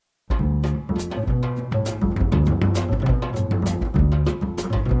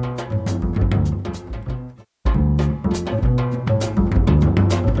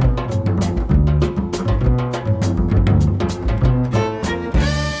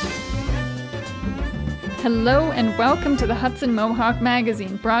Hello and welcome to the Hudson Mohawk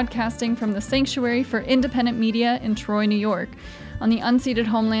Magazine, broadcasting from the Sanctuary for Independent Media in Troy, New York, on the unceded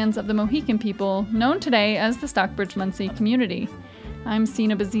homelands of the Mohican people, known today as the Stockbridge-Munsee community. I'm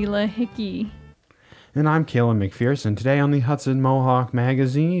Sina Bazila Hickey. And I'm Kayla McPherson. Today on the Hudson Mohawk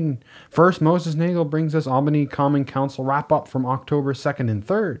Magazine, first Moses Nagel brings us Albany Common Council wrap-up from October 2nd and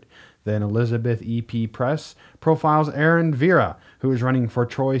 3rd. Then Elizabeth E.P. Press profiles Aaron Vera, who is running for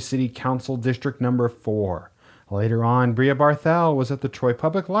Troy City Council District Number 4. Later on, Brea Barthel was at the Troy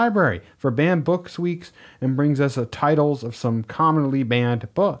Public Library for Banned Books Weeks and brings us titles of some commonly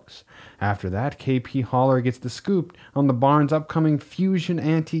banned books. After that, KP Holler gets the scoop on the Barnes' upcoming Fusion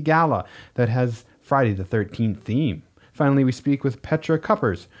anti-gala that has Friday the 13th theme. Finally, we speak with Petra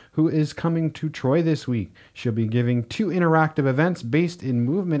Kuppers, who is coming to Troy this week. She'll be giving 2 interactive events based in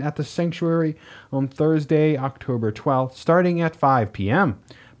movement at the Sanctuary on Thursday, October 12th, starting at 5 p.m.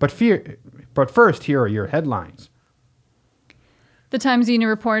 But first, here are your headlines. The Times-Union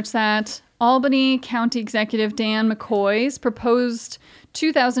reports that Albany County Executive Dan McCoy's proposed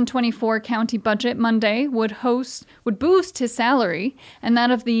 2024 county budget Monday would boost his salary and that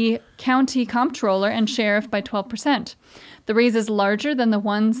of the county comptroller and sheriff by 12%. The raise is larger than the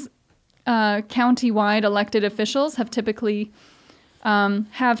ones county-wide elected officials have typically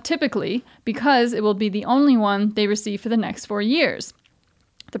because it will be the only one they receive for the next 4 years.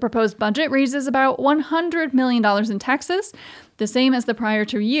 The proposed budget raises about $100 million in taxes, the same as the prior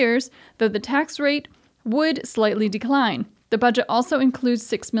 2 years, though the tax rate would slightly decline. The budget also includes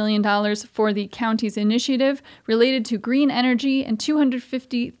 $6 million for the county's initiative related to green energy and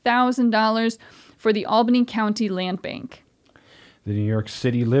 $250,000 for the Albany County Land Bank. The New York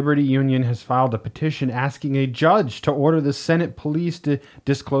City Liberty Union has filed a petition asking a judge to order the Senate police to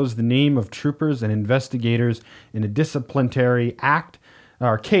disclose the name of troopers and investigators in a disciplinary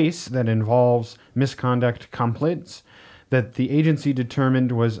case that involves misconduct complaints that the agency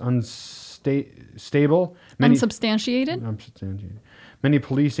determined was unsubstantiated. Many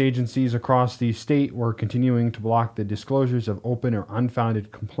police agencies across the state were continuing to block the disclosures of open or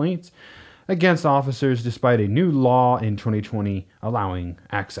unfounded complaints against officers despite a new law in 2020 allowing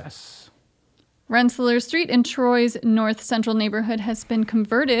access. Rensselaer Street in Troy's North Central neighborhood has been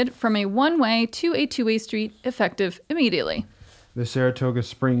converted from a one-way to a two-way street effective immediately. The Saratoga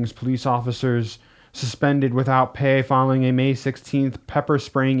Springs police officers suspended without pay following a May 16th pepper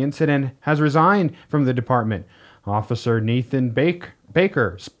spraying incident has resigned from the department. Officer Nathan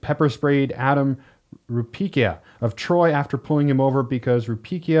Baker pepper sprayed Adam Rupikia of Troy after pulling him over because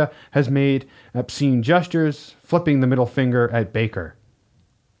Rupikia has made obscene gestures, flipping the middle finger at Baker.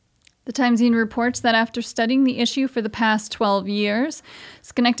 The Times-Union reports that after studying the issue for the past 12 years,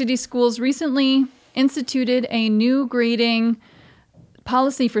 Schenectady schools recently instituted a new grading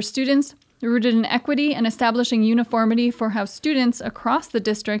policy for students rooted in equity and establishing uniformity for how students across the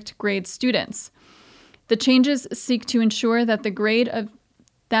district grade students. The changes seek to ensure that the grade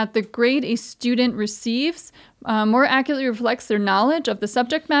a student receives more accurately reflects their knowledge of the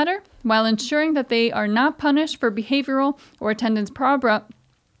subject matter, while ensuring that they are not punished for behavioral or attendance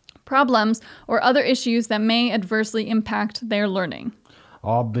problems or other issues that may adversely impact their learning.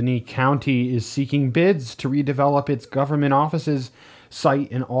 Albany County is seeking bids to redevelop its government offices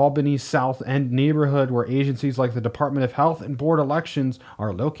site in Albany's South End neighborhood where agencies like the Department of Health and Board Elections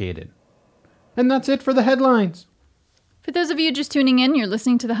are located. And that's it for the headlines. For those of you just tuning in, you're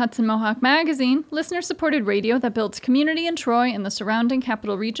listening to the Hudson Mohawk Magazine, listener-supported radio that builds community in Troy and the surrounding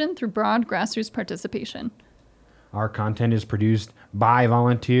capital region through broad grassroots participation. Our content is produced by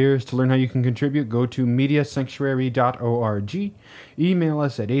volunteers. To learn how you can contribute, go to mediasanctuary.org, email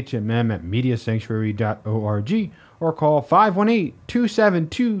us at hmm@mediasanctuary.org, or call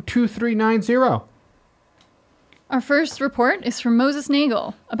 518-272-2390. Our first report is from Moses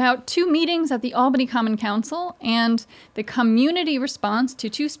Nagel about 2 meetings at the Albany Common Council and the community response to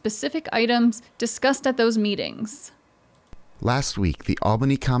 2 specific items discussed at those meetings. Last week, the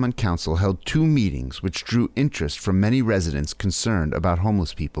Albany Common Council held 2 meetings which drew interest from many residents concerned about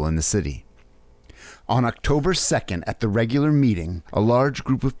homeless people in the city. On October 2nd, at the regular meeting, a large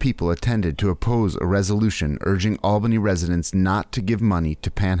group of people attended to oppose a resolution urging Albany residents not to give money to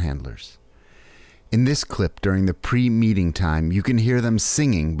panhandlers. In this clip during the pre-meeting time, you can hear them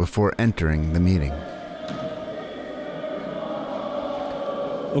singing before entering the meeting.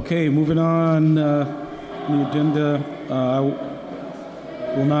 Okay, moving on the agenda. I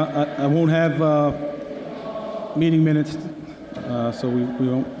won't have meeting minutes, so we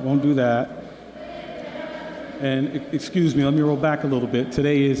won't do that. And excuse me, let me roll back a little bit.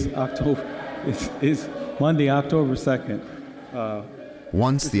 Today is Monday, October 2nd.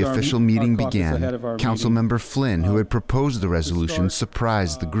 Once the official meeting began, Councilmember Flynn, who had proposed the resolution,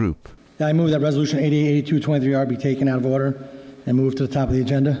 surprised the group. I move that Resolution 888223R be taken out of order and moved to the top of the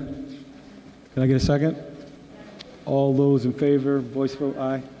agenda. Can I get a second? All those in favor, voice vote,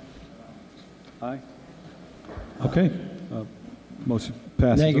 aye. Aye. Okay. Motion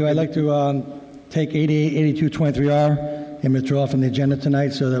passes. Thank you. I'd like to take 888223R and withdraw from the agenda tonight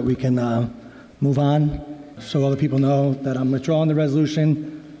so that we can move on, so other people know that I'm withdrawing the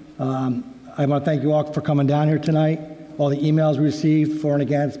resolution. I want to thank you all for coming down here tonight, all the emails we received for and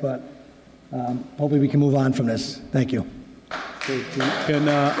against, but hopefully we can move on from this. Thank you. Can,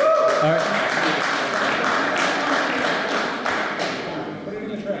 all right.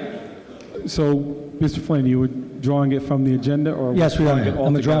 So, Mr. Flynn, you were drawing it from the agenda, or yes, we are.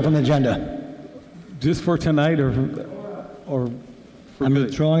 I'm withdrawing from the agenda. Just for tonight, or for I'm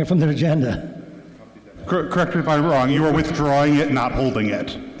withdrawing it from the agenda. Correct me if I'm wrong. You are withdrawing it, not holding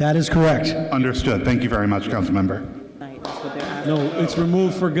it. That is correct. Understood. Thank you very much, Councilmember. No, it's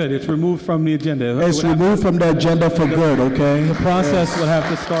removed for good. It's removed from the agenda. It's removed from the agenda for good, okay? The process would have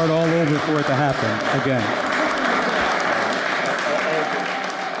to start all over for it to happen again.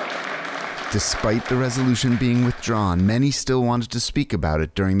 Despite the resolution being withdrawn, many still wanted to speak about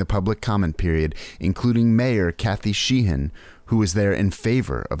it during the public comment period, including Mayor Kathy Sheehan, who was there in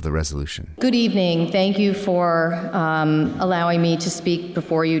favor of the resolution. Good evening. Thank you for allowing me to speak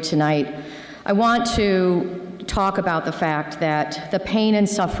before you tonight. I want to talk about the fact that the pain and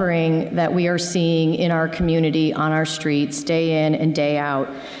suffering that we are seeing in our community, on our streets, day in and day out,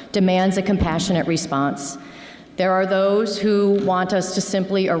 demands a compassionate response. There are those who want us to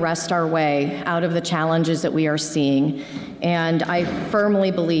simply arrest our way out of the challenges that we are seeing, and I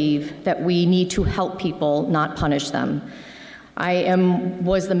firmly believe that we need to help people, not punish them. I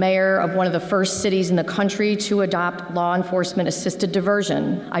was the mayor of one of the first cities in the country to adopt law enforcement assisted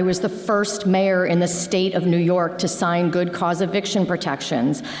diversion. I was the first mayor in the state of New York to sign good cause eviction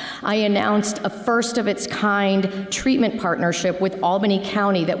protections. I announced a first of its kind treatment partnership with Albany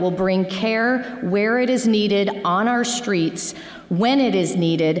County that will bring care where it is needed on our streets, when it is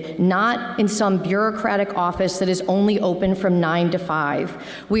needed, not in some bureaucratic office that is only open from 9 to 5.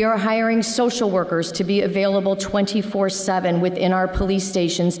 We are hiring social workers to be available 24/7 within our police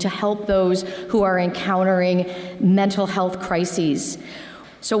stations to help those who are encountering mental health crises.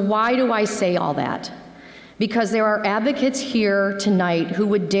 So why do I say all that? Because there are advocates here tonight who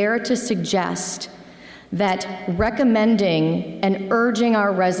would dare to suggest that recommending and urging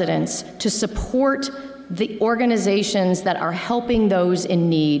our residents to support the organizations that are helping those in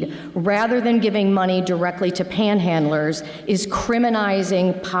need, rather than giving money directly to panhandlers, is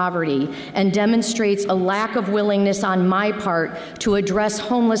criminalizing poverty and demonstrates a lack of willingness on my part to address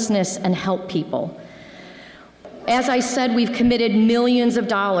homelessness and help people. As I said, we've committed millions of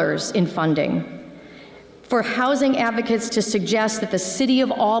dollars in funding. For housing advocates to suggest that the city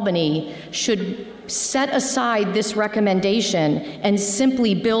of Albany should set aside this recommendation and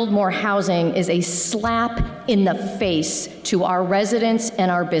simply build more housing is a slap in the face to our residents and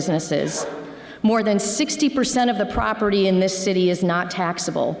our businesses. More than 60% of the property in this city is not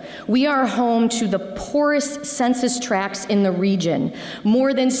taxable. We are home to the poorest census tracts in the region.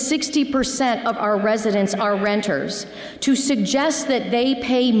 More than 60% of our residents are renters. To suggest that they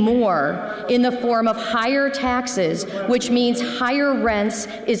pay more in the form of higher taxes, which means higher rents,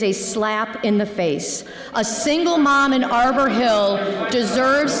 is a slap in the face. A single mom in Arbor Hill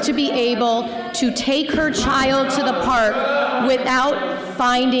deserves to be able to take her child to the park without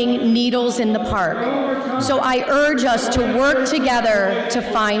finding needles in the park. So I urge us to work together to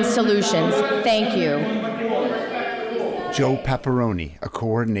find solutions. Thank you. Joe Paparoni, a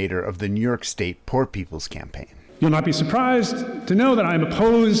coordinator of the New York State Poor People's Campaign. You'll not be surprised to know that I am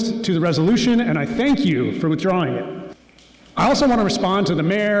opposed to the resolution, and I thank you for withdrawing it. I also want to respond to the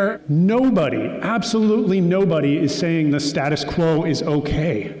mayor. Nobody, absolutely nobody, is saying the status quo is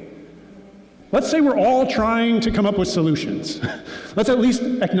okay. Let's say we're all trying to come up with solutions. Let's at least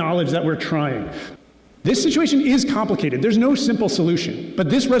acknowledge that we're trying. This situation is complicated. There's no simple solution, but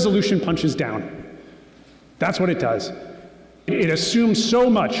this resolution punches down. That's what it does. It assumes so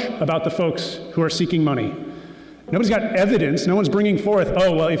much about the folks who are seeking money. Nobody's got evidence. No one's bringing forth,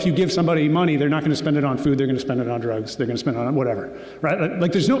 oh, well, if you give somebody money, they're not going to spend it on food, they're going to spend it on drugs, they're going to spend it on whatever, right?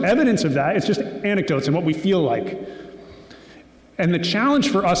 Like, there's no evidence of that. It's just anecdotes and what we feel like. And the challenge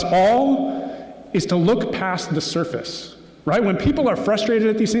for us all is to look past the surface, right? When people are frustrated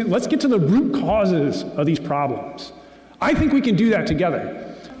at these things, let's get to the root causes of these problems. I think we can do that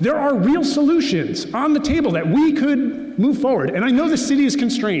together. There are real solutions on the table that we could move forward. And I know the city is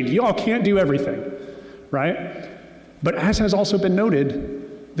constrained. You all can't do everything, right? But as has also been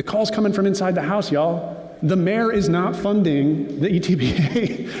noted, the call's coming from inside the House, y'all. The mayor is not funding the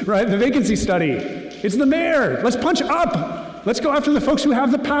ETBA, right? The vacancy study. It's the mayor. Let's punch up. Let's go after the folks who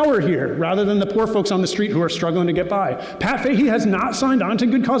have the power here, rather than the poor folks on the street who are struggling to get by. Pat Fahey has not signed on to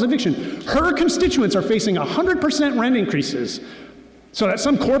good cause eviction. Her constituents are facing 100% rent increases so that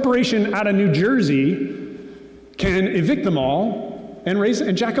some corporation out of New Jersey can evict them all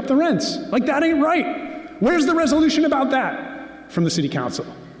and jack up the rents. Like, that ain't right. Where's the resolution about that from the city council?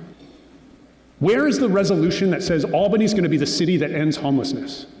 Where is the resolution that says Albany's going to be the city that ends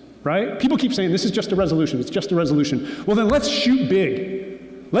homelessness, right? People keep saying this is just a resolution, it's just a resolution. Well, then let's shoot big.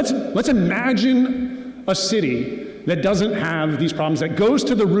 Let's imagine a city that doesn't have these problems, that goes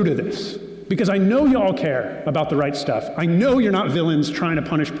to the root of this. Because I know y'all care about the right stuff. I know you're not villains trying to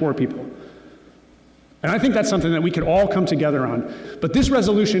punish poor people. And I think that's something that we could all come together on. But this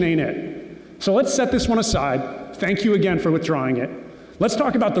resolution ain't it. So let's set this one aside. Thank you again for withdrawing it. Let's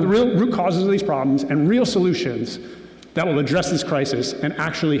talk about the real root causes of these problems and real solutions that will address this crisis and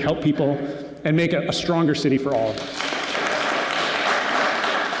actually help people and make it a stronger city for all of us.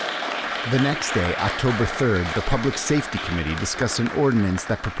 The next day, October 3rd, the Public Safety Committee discussed an ordinance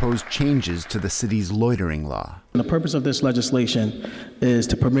that proposed changes to the city's loitering law. The purpose of this legislation is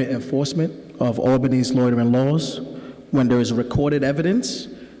to permit enforcement of Albany's loitering laws when there is recorded evidence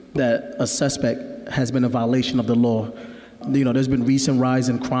that a suspect has been in violation of the law. You know, there's been recent rise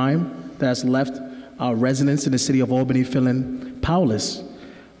in crime that's left our residents in the city of Albany feeling powerless.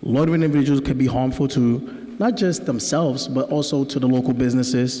 Loitering individuals can be harmful to not just themselves, but also to the local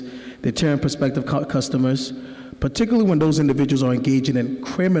businesses, the deterring prospective customers, particularly when those individuals are engaging in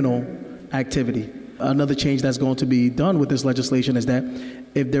criminal activity. Another change that's going to be done with this legislation is that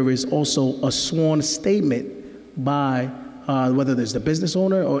if there is also a sworn statement by whether there's the business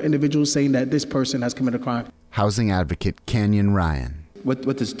owner or individual saying that this person has committed a crime. Housing advocate Canyon Ryan.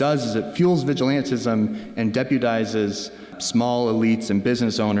 What this does is it fuels vigilantism and deputizes small elites and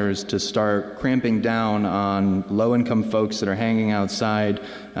business owners to start cramping down on low-income folks that are hanging outside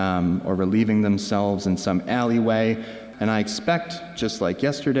or relieving themselves in some alleyway. And I expect, just like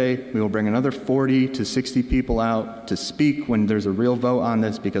yesterday, we will bring another 40 to 60 people out to speak when there's a real vote on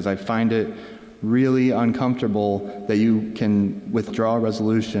this, because I find it really uncomfortable that you can withdraw a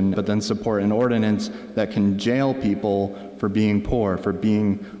resolution but then support an ordinance that can jail people for being poor, for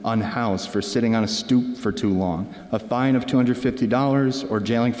being unhoused, for sitting on a stoop for too long. A fine of $250 or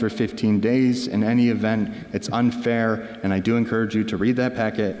jailing for 15 days. In any event, it's unfair, and I do encourage you to read that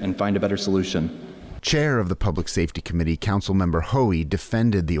packet and find a better solution. Chair of the Public Safety Committee, Councilmember Hoey,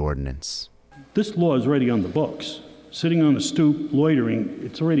 defended the ordinance. This law is already on the books. Sitting on the stoop, loitering,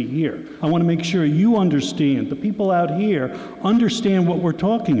 it's already here. I want to make sure you understand, the people out here understand what we're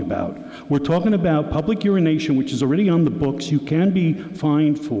talking about. We're talking about public urination, which is already on the books, you can be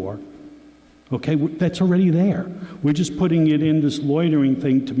fined for. Okay, that's already there. We're just putting it in this loitering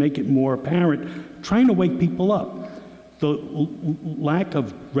thing to make it more apparent, trying to wake people up. The lack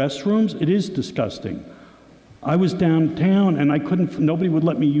of restrooms, it is disgusting. I was downtown and nobody would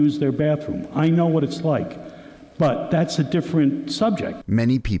let me use their bathroom. I know what it's like. But that's a different subject.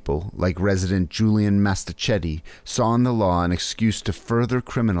 Many people, like resident Julian Mastacetti, saw in the law an excuse to further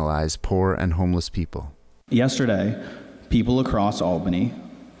criminalize poor and homeless people. Yesterday, people across Albany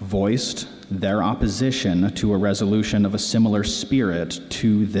voiced their opposition to a resolution of a similar spirit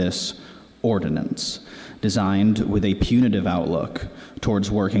to this ordinance, designed with a punitive outlook towards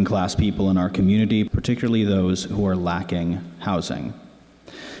working class people in our community, particularly those who are lacking housing.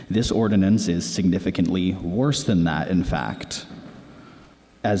 This ordinance is significantly worse than that, in fact,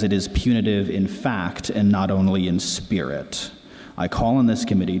 as it is punitive in fact and not only in spirit. I call on this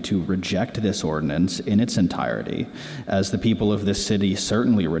committee to reject this ordinance in its entirety, as the people of this city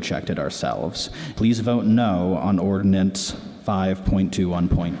certainly rejected ourselves. Please vote no on Ordinance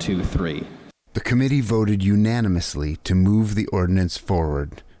 5.21.23. The committee voted unanimously to move the ordinance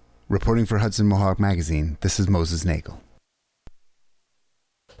forward. Reporting for Hudson Mohawk Magazine, this is Moses Nagel.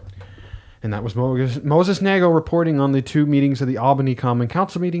 And that was Moses Nagel reporting on the two meetings of the Albany Common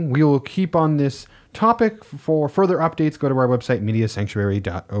Council meeting. We will keep on this topic. For further updates, go to our website,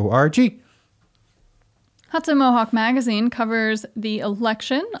 mediasanctuary.org. Hudson Mohawk Magazine covers the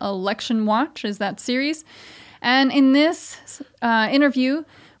election. Election Watch is that series. And in this interview,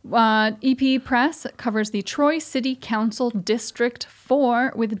 EP Press covers the Troy City Council District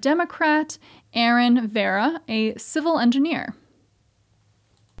 4 with Democrat Aaron Vera, a civil engineer.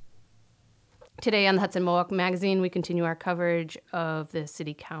 Today on the Hudson Mohawk Magazine, we continue our coverage of the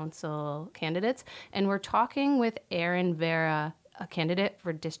city council candidates, and we're talking with Aaron Vera, a candidate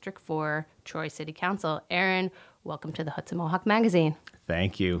for District 4, Troy City Council. Aaron, welcome to the Hudson Mohawk Magazine.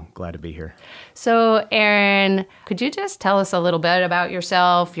 Thank you. Glad to be here. So, Aaron, could you just tell us a little bit about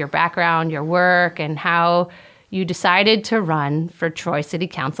yourself, your background, your work, and how you decided to run for Troy City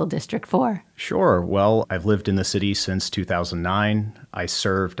Council District 4? Sure. Well, I've lived in the city since 2009. I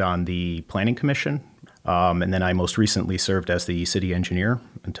served on the Planning Commission, and then I most recently served as the city engineer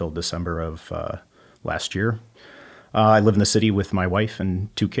until December of last year. I live in the city with my wife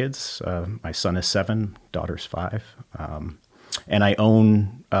and 2 kids. My son is 7, daughter's 5. And I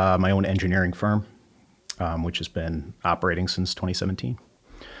own my own engineering firm, which has been operating since 2017.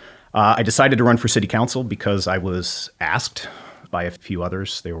 I decided to run for city council because I was asked by a few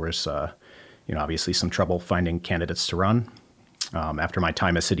others. There was, obviously some trouble finding candidates to run. After my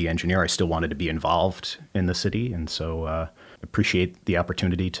time as city engineer, I still wanted to be involved in the city, and so appreciate the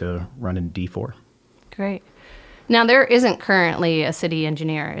opportunity to run in D4. Great. Now, there isn't currently a city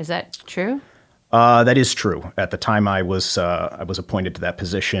engineer. Is that true? That is true. At the time I was appointed to that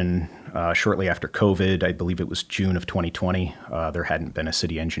position shortly after COVID. I believe it was June of 2020. There hadn't been a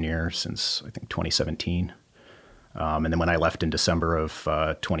city engineer since, I think, 2017. And then when I left in December of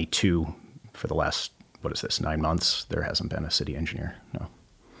 22, for the last, 9 months, there hasn't been a city engineer, no.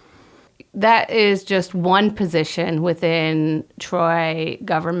 That is just one position within Troy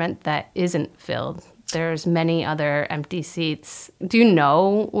government that isn't filled. There's many other empty seats. Do you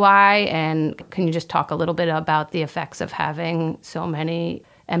know why? And can you just talk a little bit about the effects of having so many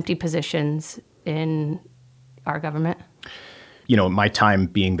empty positions in our government? My time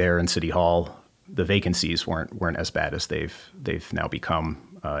being there in City Hall, the vacancies weren't as bad as they've now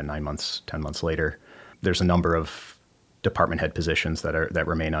become 9 months, 10 months later. There's a number of department head positions that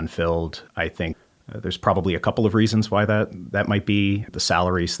remain unfilled. I think there's probably a couple of reasons why that might be. The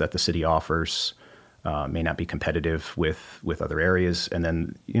salaries that the city offers may not be competitive with other areas. And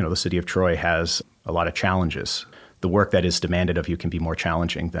then, the city of Troy has a lot of challenges. The work that is demanded of you can be more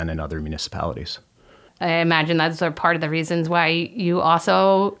challenging than in other municipalities. I imagine those are part of the reasons why you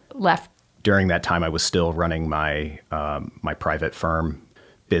also left. During that time, I was still running my private firm.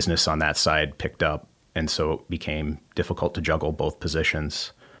 Business on that side picked up, and so it became difficult to juggle both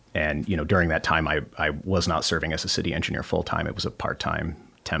positions. And, during that time, I was not serving as a city engineer full-time. It was a part-time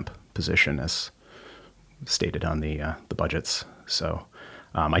temp position, as stated on the budgets. So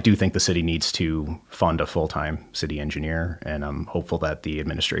I do think the city needs to fund a full-time city engineer, and I'm hopeful that the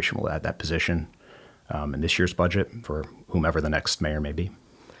administration will add that position in this year's budget for whomever the next mayor may be.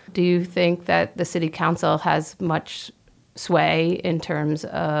 Do you think that the city council has much sway in terms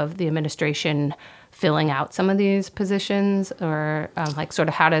of the administration filling out some of these positions, or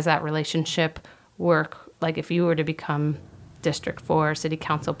how does that relationship work? Like, if you were to become District 4 city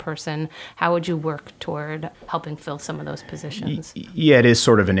council person, how would you work toward helping fill some of those positions? Yeah, it is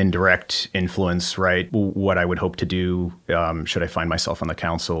sort of an indirect influence, right? What I would hope to do, should I find myself on the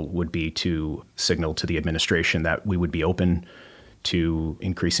council, would be to signal to the administration that we would be open to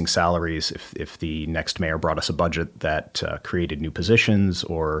increasing salaries if the next mayor brought us a budget that created new positions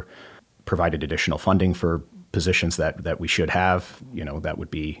or provided additional funding for positions that we should have. That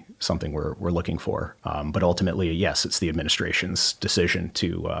would be something we're looking for. But ultimately, yes, it's the administration's decision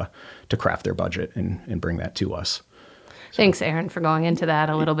to craft their budget and bring that to us. Thanks, Aaron, for going into that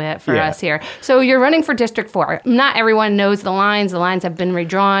a little bit for us here. So you're running for District 4. Not everyone knows the lines. The lines have been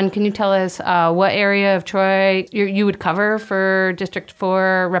redrawn. Can you tell us what area of Troy you would cover for District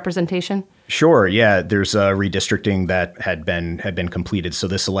 4 representation? Sure. Yeah, there's redistricting that had been completed. So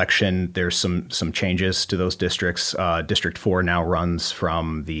this election, there's some changes to those districts. District 4 now runs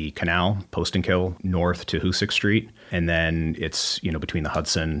from the Canal, Post&Kill, north to Hoosick Street, and then it's between the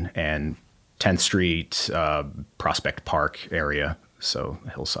Hudson and 10th Street, Prospect Park area, so the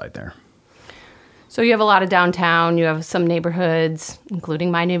hillside there. So you have a lot of downtown, you have some neighborhoods,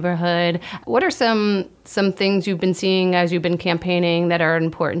 including my neighborhood. What are some things you've been seeing as you've been campaigning that are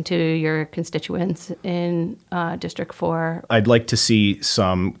important to your constituents in District 4? I'd like to see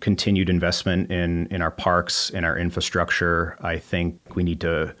some continued investment in our parks, in our infrastructure. I think we need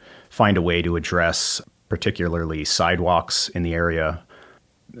to find a way to address particularly sidewalks in the area.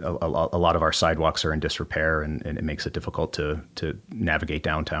 A lot of our sidewalks are in disrepair, and it makes it difficult to navigate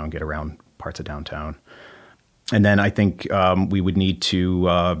downtown, get around parts of downtown. And then I think we would need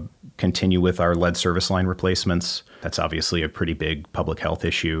to continue with our lead service line replacements. That's obviously a pretty big public health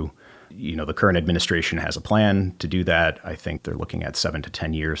issue. The current administration has a plan to do that. I think they're looking at 7 to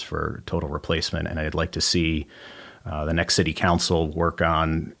 10 years for total replacement, and I'd like to see the next city council work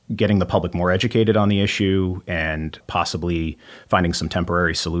on getting the public more educated on the issue and possibly finding some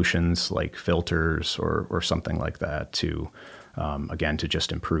temporary solutions like filters or something like that to, again, to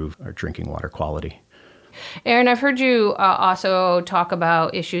just improve our drinking water quality. Aaron, I've heard you also talk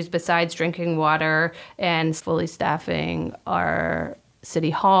about issues besides drinking water and fully staffing our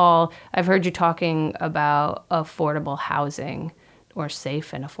city hall. I've heard you talking about affordable housing or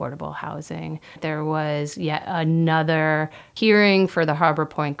safe and affordable housing. There was yet another hearing for the Harbor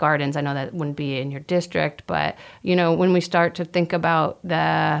Point Gardens. I know that wouldn't be in your district, but when we start to think about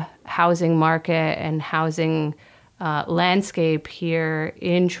the housing market and housing landscape here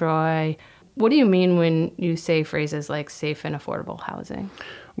in Troy, what do you mean when you say phrases like safe and affordable housing?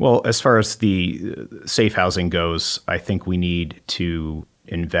 Well, as far as the safe housing goes, I think we need to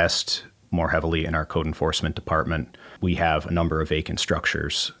invest more heavily in our code enforcement department. We have a number of vacant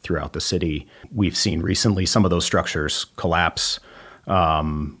structures throughout the city. We've seen recently some of those structures collapse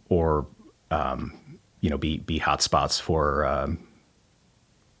or be hotspots for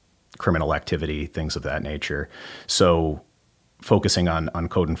criminal activity, things of that nature. So focusing on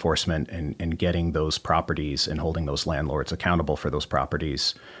code enforcement and getting those properties and holding those landlords accountable for those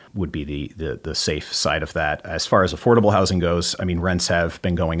properties would be the safe side of that. As far as affordable housing goes, I mean, rents have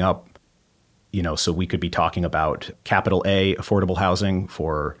been going up, so we could be talking about capital A affordable housing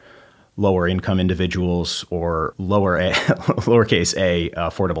for lower income individuals or lowercase a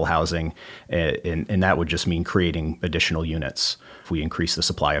affordable housing. And that would just mean creating additional units. If we increase the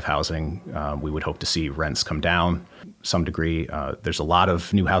supply of housing, we would hope to see rents come down some degree. There's a lot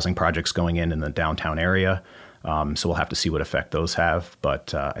of new housing projects going in the downtown area. So we'll have to see what effect those have.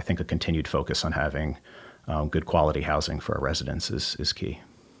 But I think a continued focus on having good quality housing for our residents is key.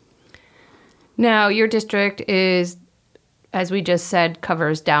 Now, your district is, as we just said,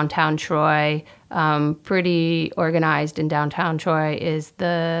 covers downtown Troy. Pretty organized in downtown Troy is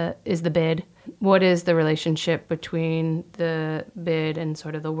the bid. What is the relationship between the bid and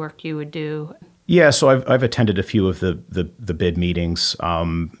sort of the work you would do? Yeah, so I've attended a few of the bid meetings.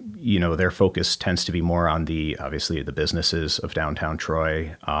 Their focus tends to be more on obviously the businesses of downtown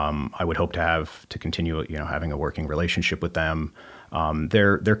Troy. I would hope to continue having a working relationship with them.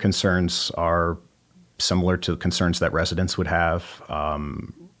 Their concerns are similar to concerns that residents would have,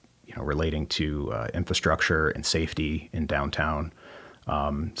 relating to infrastructure and safety in downtown.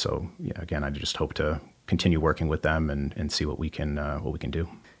 Again, I just hope to continue working with them and see what we can do.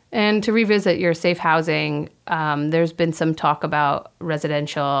 And to revisit your safe housing, there's been some talk about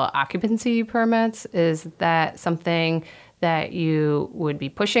residential occupancy permits. Is that something that you would be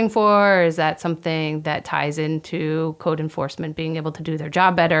pushing for? Or is that something that ties into code enforcement being able to do their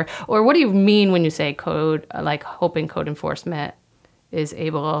job better? Or what do you mean when you say code, like hoping code enforcement is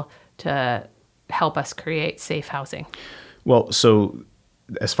able to help us create safe housing? Well, so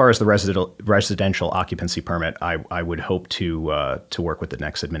as far as the residential occupancy permit, I would hope to work with the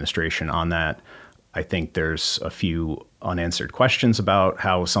next administration on that. I think there's a few unanswered questions about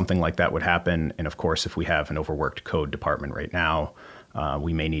how something like that would happen. And of course, if we have an overworked code department right now,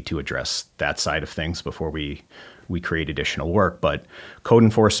 we may need to address that side of things before we create additional work. But code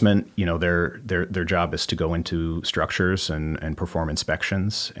enforcement, their job is to go into structures and perform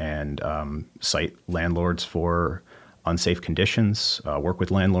inspections and cite landlords for unsafe conditions, work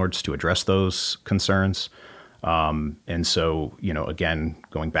with landlords to address those concerns. And so, again,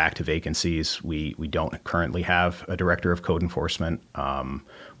 going back to vacancies, we don't currently have a director of code enforcement.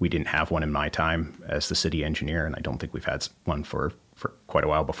 We didn't have one in my time as the city engineer, and I don't think we've had one for quite a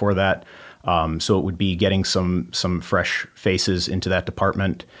while before that. So it would be getting some fresh faces into that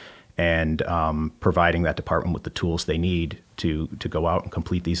department and providing that department with the tools they need to go out and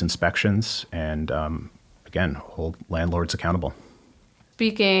complete these inspections and, again, hold landlords accountable.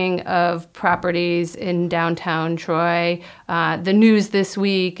 Speaking of properties in downtown Troy, the news this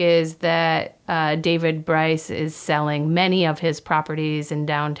week is that David Bryce is selling many of his properties in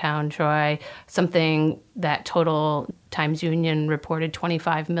downtown Troy, something that Total Times Union reported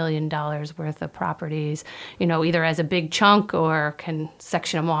 $25 million worth of properties, either as a big chunk or can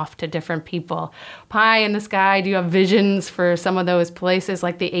section them off to different people. Pie in the sky, do you have visions for some of those places?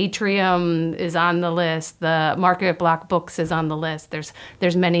 Like the Atrium is on the list, the Market Block Books is on the list.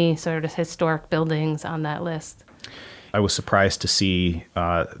 There's many sort of historic buildings on that list. I was surprised to see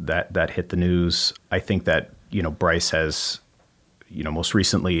that hit the news. I think that, Bryce has, most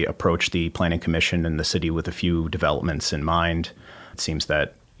recently approached the Planning Commission and the city with a few developments in mind. It seems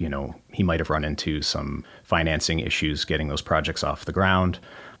that, he might have run into some financing issues getting those projects off the ground.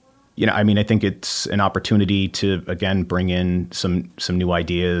 I think it's an opportunity to, again, bring in some new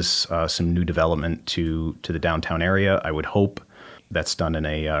ideas, some new development to the downtown area. I would hope that's done in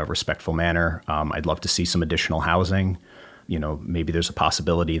a respectful manner. I'd love to see some additional housing. Maybe there's a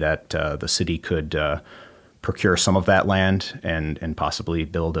possibility that the city could procure some of that land and possibly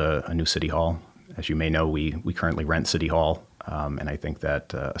build a new city hall As you may know, we currently rent City Hall, and I think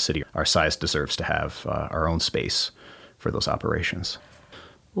that a city our size deserves to have our own space for those operations.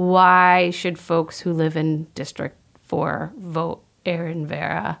 Why should folks who live in District 4 vote Aaron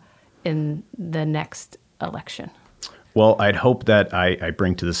Vera in the next election? Well, I'd hope that I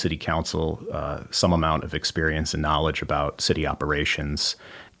bring to the City Council some amount of experience and knowledge about city operations.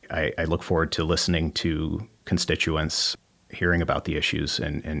 I look forward to listening to constituents, hearing about the issues,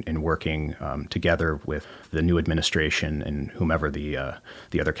 and working together with the new administration and whomever the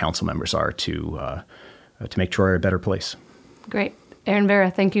other council members are to make Troy a better place. Great. Aaron Vera,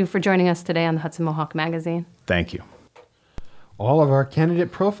 thank you for joining us today on the Hudson Mohawk Magazine. Thank you. All of our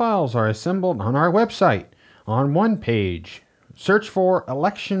candidate profiles are assembled on our website on one page. Search for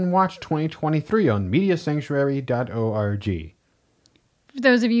Election Watch 2023 on mediasanctuary.org. For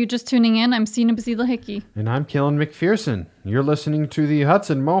those of you just tuning in, I'm Sina Basila-Hickey. And I'm Killen McPherson. You're listening to the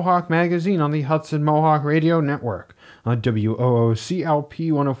Hudson Mohawk Magazine on the Hudson Mohawk Radio Network on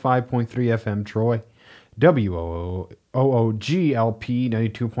WOOCLP 105.3 FM Troy, WOOGLP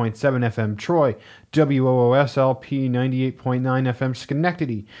 92.7 FM Troy, WOOSLP 98.9 FM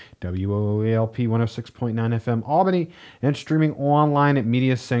Schenectady, WOOALP 106.9 FM Albany, and streaming online at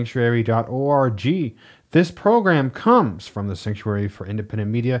mediasanctuary.org. This program comes from the Sanctuary for Independent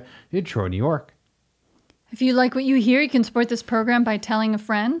Media in Troy, New York. If you like what you hear, you can support this program by telling a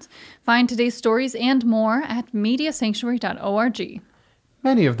friend. Find today's stories and more at mediasanctuary.org.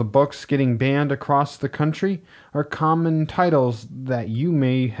 Many of the books getting banned across the country are common titles that you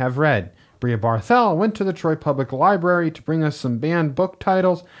may have read. Brea Barthel went to the Troy Public Library to bring us some banned book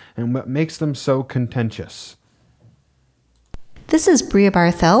titles and what makes them so contentious. This is Brea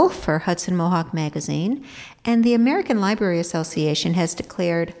Barthel for Hudson Mohawk Magazine, and the American Library Association has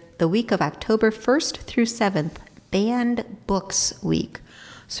declared the week of October 1st through 7th Banned Books Week.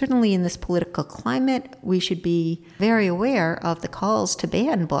 Certainly in this political climate, we should be very aware of the calls to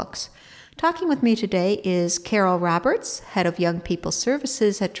ban books. Talking with me today is Carol Roberts, Head of Young People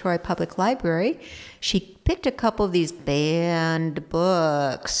Services at Troy Public Library. She picked a couple of these banned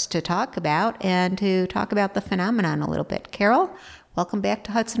books to talk about and to talk about the phenomenon a little bit. Carol, welcome back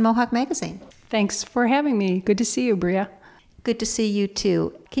to Hudson Mohawk Magazine. Thanks for having me. Good to see you, Brea. Good to see you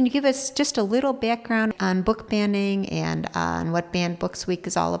too. Can you give us just a little background on book banning and on what Banned Books Week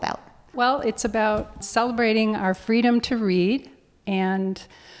is all about? Well, it's about celebrating our freedom to read. And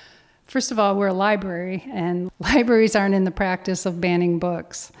first of all, we're a library, and libraries aren't in the practice of banning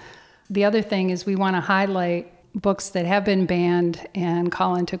books. The other thing is we want to highlight books that have been banned and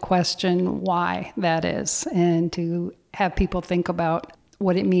call into question why that is, and to have people think about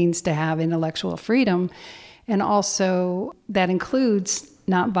what it means to have intellectual freedom. And also that includes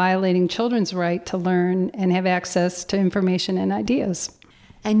not violating children's right to learn and have access to information and ideas.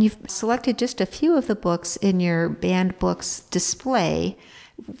 And you've selected just a few of the books in your banned books display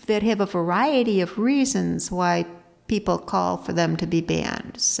that have a variety of reasons why people call for them to be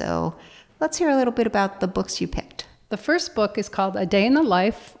banned. So let's hear a little bit about the books you picked. The first book is called A Day in the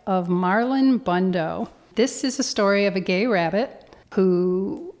Life of Marlon Bundo. This is a story of a gay rabbit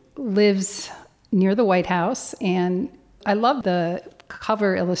who lives near the White House, and I love the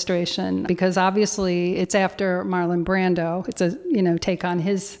cover illustration because obviously it's after Marlon Brando. It's a take on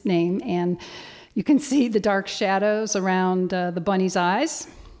his name, and you can see the dark shadows around the bunny's eyes.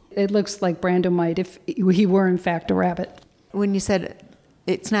 It looks like Brando might if he were in fact a rabbit. When you said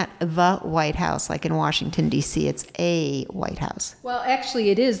it's not the White House like in Washington, D.C., it's a White House. Well, actually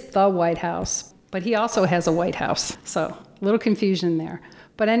it is the White House, but he also has a White House, so a little confusion there.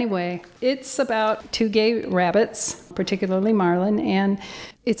 But anyway, it's about two gay rabbits, particularly Marlon, and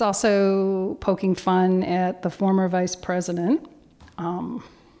it's also poking fun at the former vice president.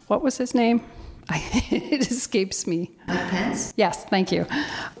 What was his name? It escapes me. Mike Pence? Yes, thank you.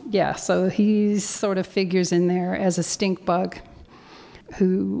 Yeah, so he sort of figures in there as a stink bug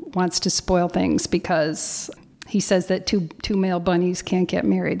who wants to spoil things because he says that two male bunnies can't get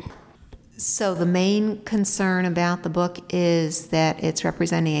married. So the main concern about the book is that it's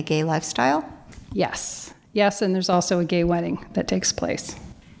representing a gay lifestyle? Yes, and there's also a gay wedding that takes place.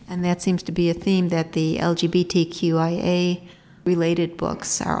 And that seems to be a theme that the LGBTQIA-related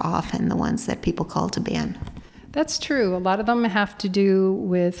books are often the ones that people call to ban. That's true. A lot of them have to do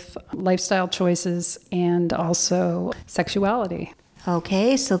with lifestyle choices and also sexuality.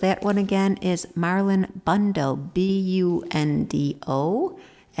 Okay, so that one again is Marlon Bundo, B-U-N-D-O.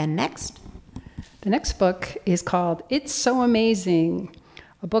 And next? The next book is called It's So Amazing,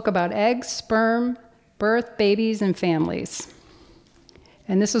 a book about eggs, sperm, birth, babies, and families.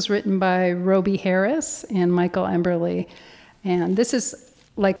 And this was written by Roby Harris and Michael Emberley. And this is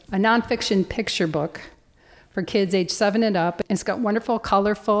like a nonfiction picture book for kids age 7 and up. It's got wonderful,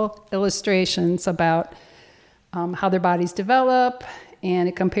 colorful illustrations about how their bodies develop, and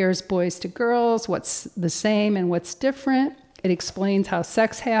it compares boys to girls, what's the same and what's different. It explains how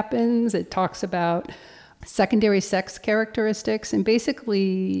sex happens. It talks about secondary sex characteristics and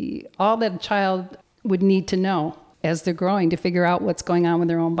basically all that a child would need to know as they're growing to figure out what's going on with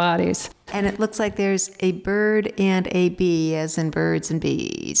their own bodies. And it looks like there's a bird and a bee, as in birds and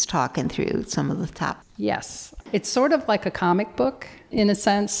bees, talking through some of the top. Yes. It's sort of like a comic book in a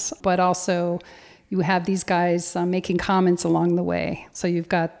sense, but also you have these guys making comments along the way. So you've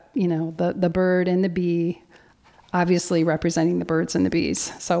got, the bird and the bee, obviously representing the birds and the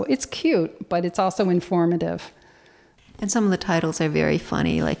bees. So it's cute, but it's also informative. And some of the titles are very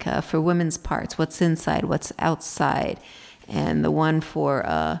funny, like for women's parts, what's inside, what's outside. And the one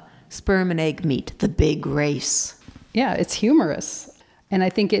for sperm and egg meat, the big race. Yeah, it's humorous. And I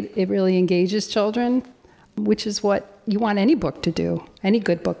think it really engages children, which is what you want any book to do. Any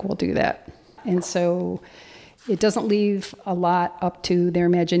good book will do that. And so it doesn't leave a lot up to their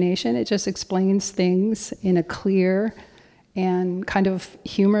imagination. It just explains things in a clear and kind of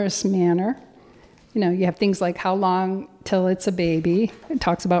humorous manner. You have things like how long till it's a baby. It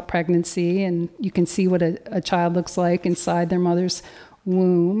talks about pregnancy, and you can see what a child looks like inside their mother's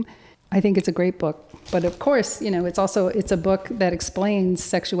womb. I think it's a great book. But of course, it's a book that explains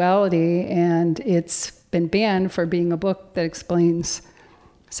sexuality, and it's been banned for being a book that explains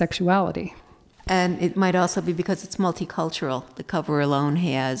sexuality. And it might also be because it's multicultural. The cover alone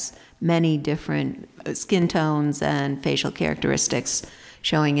has many different skin tones and facial characteristics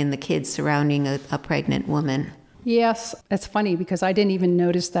showing in the kids surrounding a pregnant woman. Yes, it's funny because I didn't even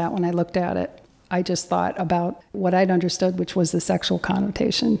notice that when I looked at it. I just thought about what I'd understood, which was the sexual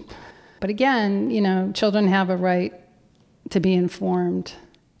connotation. But again, children have a right to be informed.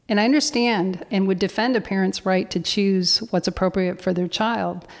 And I understand and would defend a parent's right to choose what's appropriate for their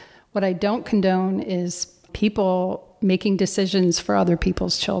child. What I don't condone is people making decisions for other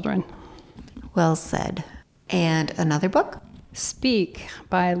people's children. Well said. And another book? Speak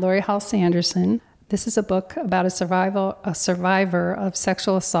by Lori Hall Sanderson. This is a book about a survivor of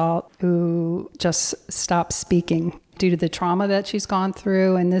sexual assault who just stopped speaking due to the trauma that she's gone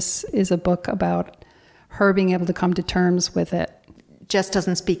through. And this is a book about her being able to come to terms with it. Just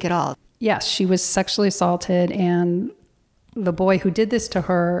doesn't speak at all. Yes, she was sexually assaulted, and the boy who did this to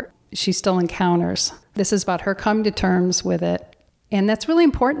her, she still encounters. This is about her coming to terms with it. And that's really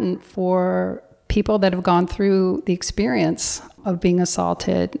important for people that have gone through the experience of being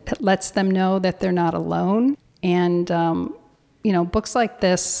assaulted. It lets them know that they're not alone. And, books like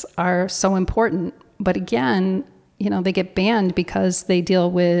this are so important. But again, they get banned because they deal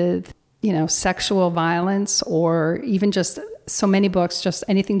with, sexual violence, or even just so many books, just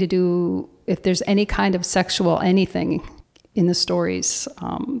anything to do, if there's any kind of sexual anything in the stories,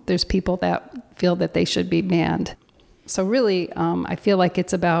 there's people that feel that they should be banned. So really, I feel like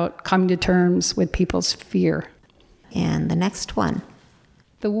it's about coming to terms with people's fear. And the next one?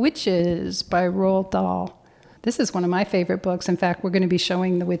 The Witches by Roald Dahl. This is one of my favorite books. In fact, we're going to be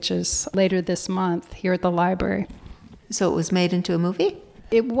showing The Witches later this month here at the library. So it was made into a movie?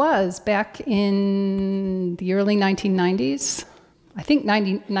 It was back in the early 1990s. I think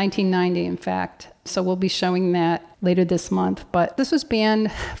 1990, in fact. So we'll be showing that later this month. But this was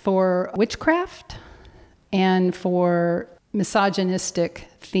banned for witchcraft and for misogynistic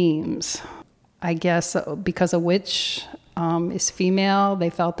themes. I guess because a witch is female, they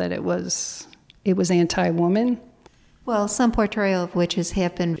felt that it was anti-woman. Well, some portrayal of witches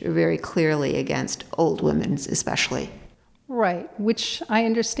have been very clearly against old women, especially. Right, which I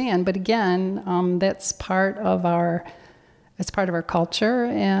understand, but again, that's part of our culture,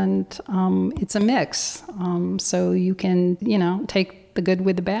 and it's a mix. So you can, take the good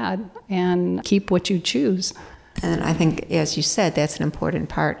with the bad and keep what you choose. And I think, as you said, that's an important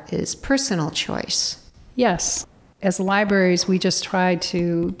part, is personal choice. Yes. As libraries, we just try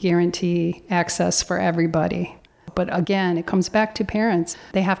to guarantee access for everybody. But again, it comes back to parents.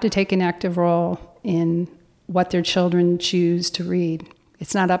 They have to take an active role in what their children choose to read.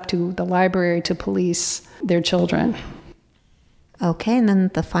 It's not up to the library to police their children. Okay, and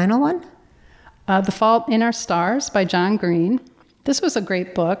then the final one? The Fault in Our Stars by John Green. This was a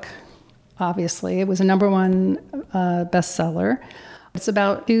great book, obviously. It was a #1 bestseller. It's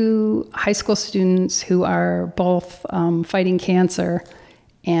about 2 high school students who are both fighting cancer,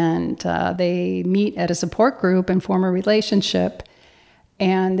 and they meet at a support group and form a relationship.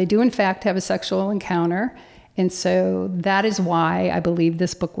 And they do, in fact, have a sexual encounter. And so that is why I believe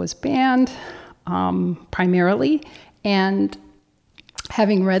this book was banned, primarily. And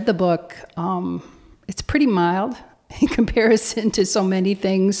Having read the book, it's pretty mild in comparison to so many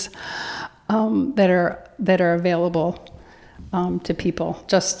things that are available to people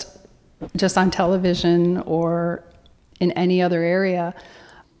just on television or in any other area.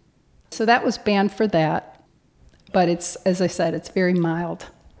 So that was banned for that. But it's, as I said, it's very mild.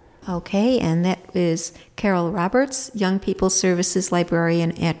 Okay, and that is Carol Roberts, Young People's Services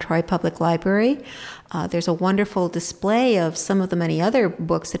Librarian at Troy Public Library. There's a wonderful display of some of the many other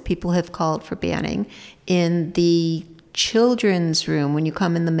books that people have called for banning in the children's room when you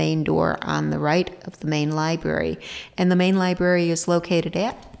come in the main door on the right of the main library. And the main library is located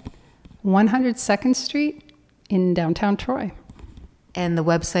at? 102nd Street in downtown Troy. And the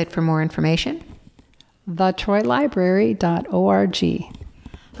website for more information? thetroylibrary.org.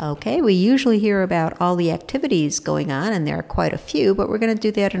 Okay, we usually hear about all the activities going on, and there are quite a few, but we're going to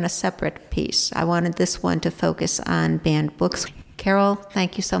do that in a separate piece. I wanted this one to focus on banned books. Carol,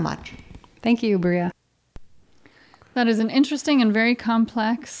 thank you so much. Thank you, Brea. That is an interesting and very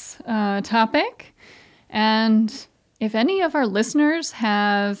complex topic. And if any of our listeners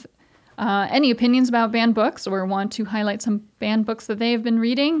have any opinions about banned books or want to highlight some banned books that they have been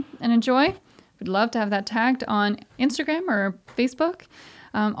reading and enjoy, we'd love to have that tagged on Instagram or Facebook.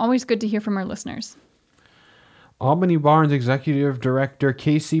 Always good to hear from our listeners. Albany Barnes Executive Director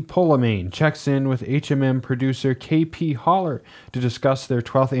Casey Polamain checks in with HMM producer KP Holler to discuss their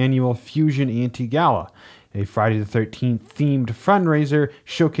 12th annual Fusion Anti-Gala, a Friday the 13th themed fundraiser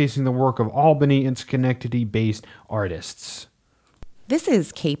showcasing the work of Albany and Schenectady-based artists. This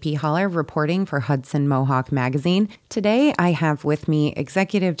is KP Holler reporting for Hudson Mohawk Magazine. Today I have with me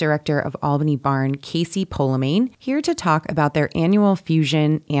Executive Director of Albany Barn, Casey Polamain, here to talk about their annual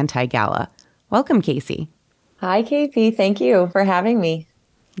Fusion Anti-Gala. Welcome, Casey. Hi, KP. Thank you for having me.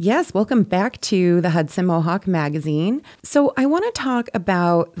 Yes, welcome back to the Hudson Mohawk Magazine. So I want to talk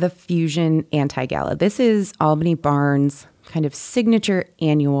about the Fusion Anti-Gala. This is Albany Barn's kind of signature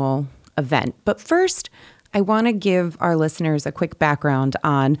annual event. But first, I want to give our listeners a quick background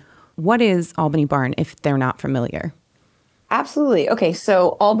on what is Albany Barn if they're not familiar. Absolutely. Okay,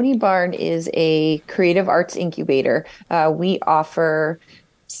 so Albany Barn is a creative arts incubator. We offer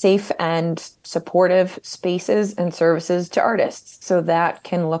safe and supportive spaces and services to artists. So that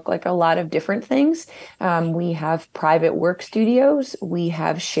can look like a lot of different things. We have private work studios. We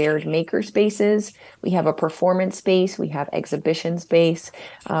have shared maker spaces. We have a performance space. We have exhibition space.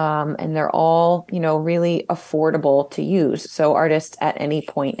 And they're all, really affordable to use. So artists at any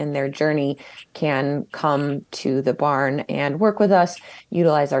point in their journey can come to the barn and work with us,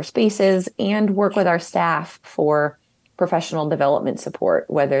 utilize our spaces, and work with our staff for professional development support,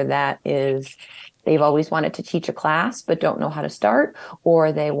 whether that is they've always wanted to teach a class but don't know how to start,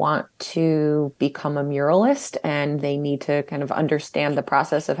 or they want to become a muralist and they need to kind of understand the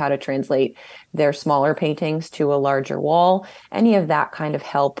process of how to translate their smaller paintings to a larger wall. Any of that kind of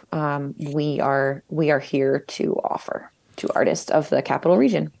help we are here to offer to artists of the Capital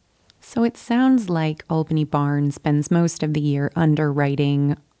Region. So it sounds like Albany Barn spends most of the year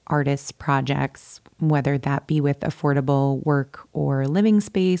underwriting artists' projects, whether that be with affordable work or living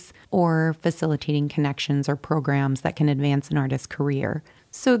space, or facilitating connections or programs that can advance an artist's career.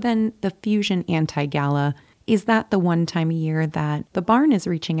 So then the Fusion Anti-Gala, is that the one time a year that the barn is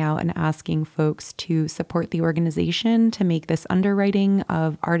reaching out and asking folks to support the organization to make this underwriting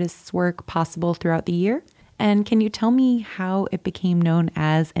of artists' work possible throughout the year? And can you tell me how it became known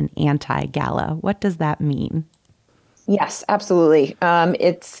as an anti-gala? What does that mean? Yes, absolutely.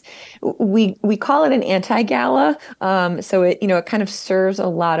 We call it an anti-gala. So it kind of serves a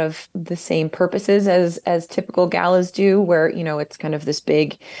lot of the same purposes as typical galas do, where, it's kind of this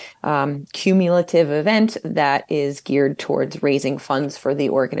big cumulative event that is geared towards raising funds for the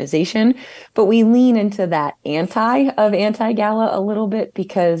organization. But we lean into that anti-gala a little bit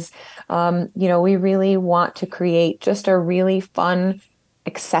because, we really want to create just a really fun,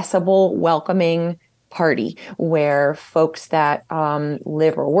 accessible, welcoming party where folks that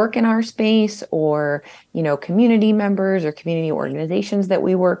live or work in our space, or community members or community organizations that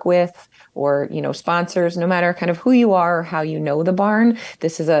we work with, or sponsors, no matter kind of who you are or how you know the barn,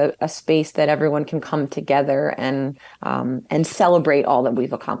 this is a space that everyone can come together and celebrate all that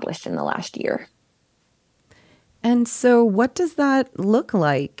we've accomplished in the last year. And so what does that look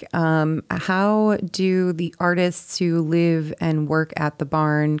like? How do the artists who live and work at the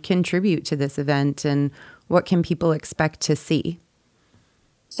barn contribute to this event, and what can people expect to see?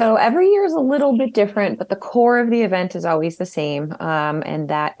 So every year is a little bit different, but the core of the event is always the same, and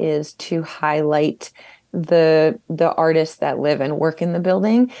that is to highlight the artists that live and work in the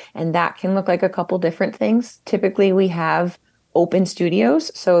building. And that can look like a couple different things. Typically, we have open studios.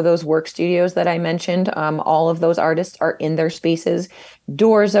 So those work studios that I mentioned, all of those artists are in their spaces,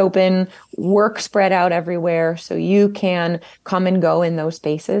 doors open, work spread out everywhere. So you can come and go in those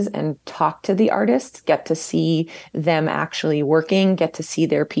spaces and talk to the artists, get to see them actually working, get to see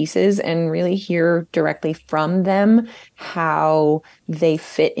their pieces, and really hear directly from them how they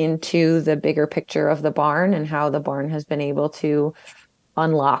fit into the bigger picture of the barn and how the barn has been able to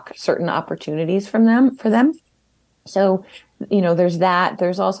unlock certain opportunities for them. So, there's that.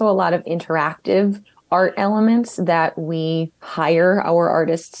 There's also a lot of interactive art elements that we hire our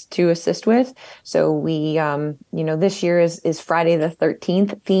artists to assist with. So we, this year is Friday the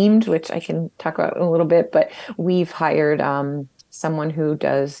 13th themed, which I can talk about in a little bit, but we've hired someone who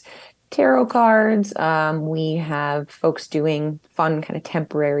does tarot cards. We have folks doing fun kind of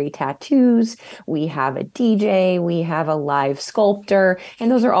temporary tattoos. We have a DJ. We have a live sculptor.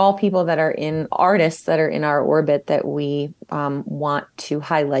 And those are all people that are artists that are in our orbit that we want to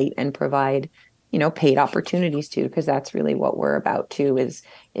highlight and provide, paid opportunities to, because that's really what we're about too,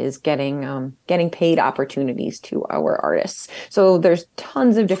 is getting paid opportunities to our artists. So there's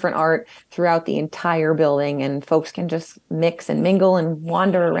tons of different art throughout the entire building, and folks can just mix and mingle and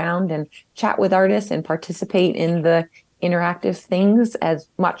wander around and chat with artists and participate in the interactive things as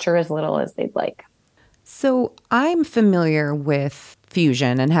much or as little as they'd like. So I'm familiar with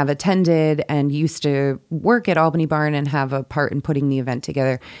Fusion and have attended and used to work at Albany Barn and have a part in putting the event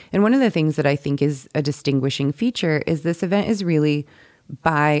together. And one of the things that I think is a distinguishing feature is this event is really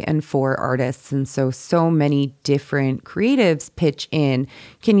by and for artists. And so many different creatives pitch in.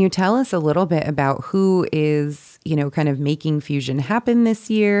 Can you tell us a little bit about who is, kind of making Fusion happen this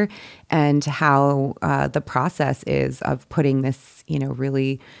year and how the process is of putting this,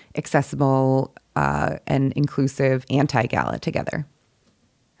 really accessible and inclusive anti-gala together?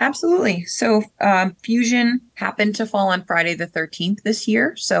 Absolutely. So Fusion happened to fall on Friday the 13th this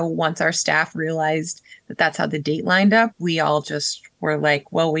year. So once our staff realized that that's how the date lined up, we all just were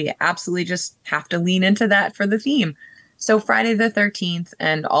like, well, we absolutely just have to lean into that for the theme. So Friday the 13th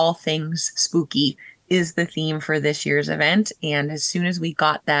and all things spooky is the theme for this year's event. And as soon as we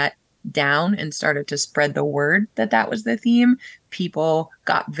got that down and started to spread the word that that was the theme, people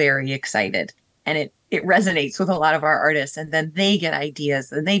got very excited. And it resonates with a lot of our artists, and then they get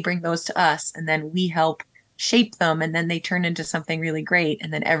ideas and they bring those to us, and then we help shape them, and then they turn into something really great,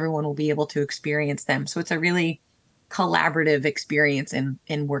 and then everyone will be able to experience them. So it's a really collaborative experience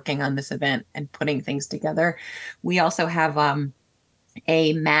in working on this event and putting things together. We also have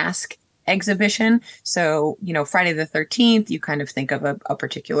a mask exhibition. So, Friday the 13th, you kind of think of a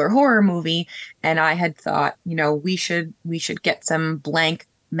particular horror movie, and I had thought, we should get some blank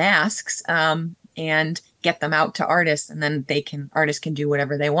masks and get them out to artists, and then artists can do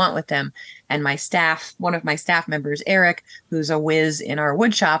whatever they want with them. And one of my staff members, Eric, who's a whiz in our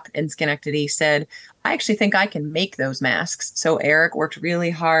wood shop in Schenectady, said, I actually think I can make those masks. So Eric worked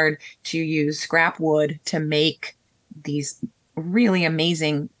really hard to use scrap wood to make these really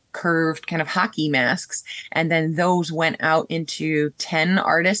amazing curved kind of hockey masks. And then those went out into 10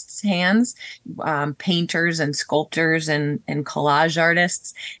 artists' hands, painters and sculptors and collage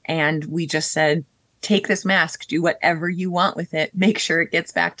artists. And we just said, take this mask, do whatever you want with it. Make sure it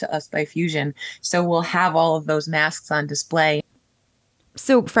gets back to us by Fusion. So we'll have all of those masks on display.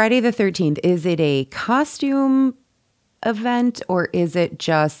 So Friday the 13th, is it a costume event, or is it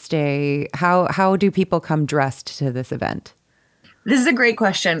just how do people come dressed to this event? This is a great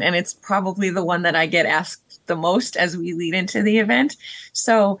question, and it's probably the one that I get asked the most as we lead into the event.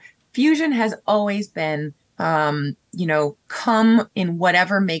 So Fusion has always been, come in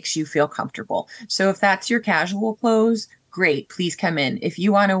whatever makes you feel comfortable. So if that's your casual clothes, great, please come in. If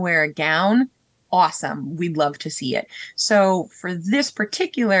you want to wear a gown, awesome, we'd love to see it. So for this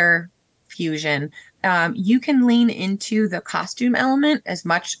particular Fusion, you can lean into the costume element as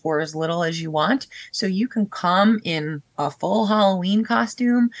much or as little as you want. So you can come in a full Halloween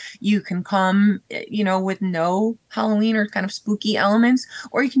costume. You can come, with no Halloween or kind of spooky elements,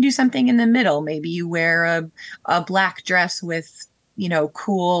 or you can do something in the middle. Maybe you wear a black dress with,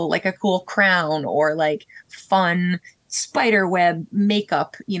 cool crown, or like fun spider web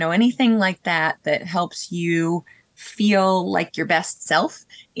makeup, anything like that helps you feel like your best self.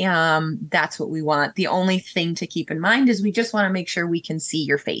 That's what we want. The only thing to keep in mind is we just want to make sure we can see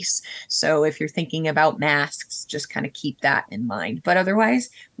your face. So if you're thinking about masks, just kind of keep that in mind. But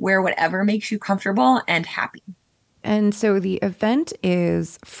otherwise, wear whatever makes you comfortable and happy. And so the event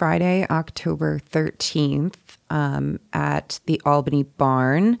is Friday, October 13th at the Albany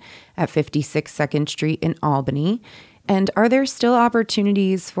Barn at 56 2nd Street in Albany. And are there still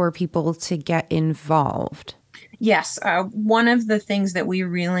opportunities for people to get involved? Yes, one of the things that we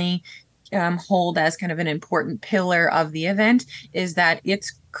really hold as kind of an important pillar of the event is that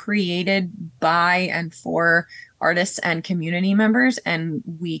it's created by and for artists and community members, and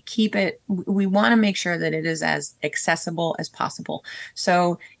we want to make sure that it is as accessible as possible.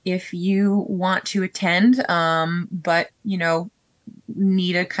 So if you want to attend, but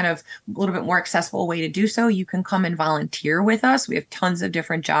need a kind of a little bit more accessible way to do so, you can come and volunteer with us. We have tons of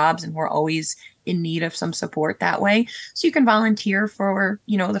different jobs, and we're always in need of some support that way. So you can volunteer for,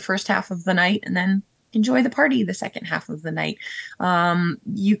 the first half of the night and then enjoy the party the second half of the night.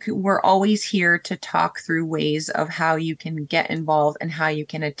 We're always here to talk through ways of how you can get involved and how you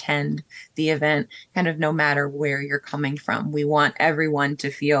can attend the event, kind of no matter where you're coming from. We want everyone to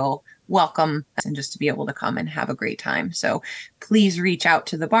feel welcome and just to be able to come and have a great time. So please reach out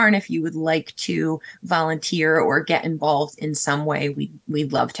to the barn if you would like to volunteer or get involved in some way.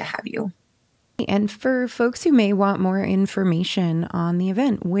 We'd love to have you. And for folks who may want more information on the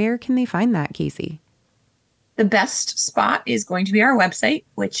event, where can they find that, Casey? The best spot is going to be our website,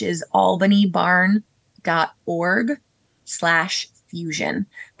 which is albanybarn.org/fusion.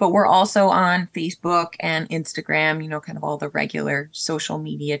 But we're also on Facebook and Instagram, kind of all the regular social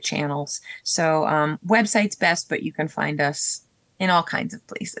media channels. So website's best, but you can find us in all kinds of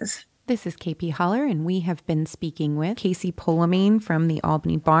places. This is KP Holler, and we have been speaking with Casey Polamine from the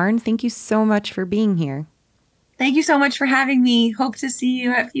Albany Barn. Thank you so much for being here. Thank you so much for having me. Hope to see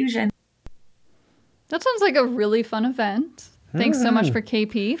you at Fusion. That sounds like a really fun event. Thanks so much for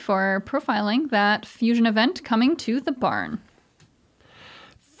KP for profiling that Fusion event coming to the barn.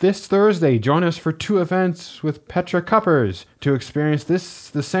 This Thursday, join us for 2 events with Petra Kuppers to experience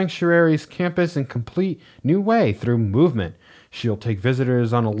the Sanctuary's campus in complete new way through movement. She'll take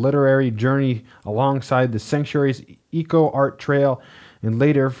visitors on a literary journey alongside the Sanctuary's Eco Art Trail, and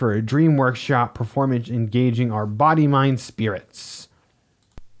later for a dream workshop performance engaging our body, mind, spirits.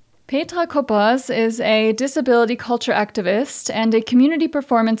 Petra Kuppers is a disability culture activist and a community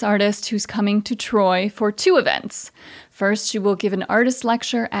performance artist who's coming to Troy for 2 events. First, she will give an artist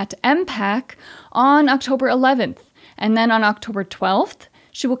lecture at MPAC on October 11th, and then on October 12th,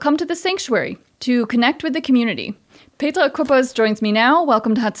 she will come to the Sanctuary to connect with the community. Petra Kuppers joins me now.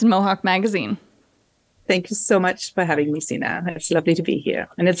 Welcome to Hudson Mohawk Magazine. Thank you so much for having me, Sina. It's lovely to be here.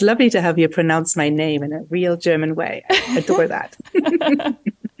 And it's lovely to have you pronounce my name in a real German way. I adore that.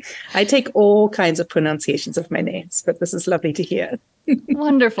 I take all kinds of pronunciations of my names, but this is lovely to hear.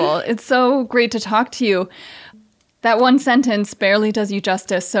 Wonderful. It's so great to talk to you. That one sentence barely does you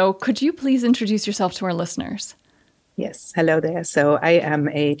justice. So could you please introduce yourself to our listeners? Yes. Hello there. So I am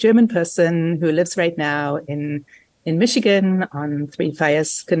a German person who lives right now in Michigan on Three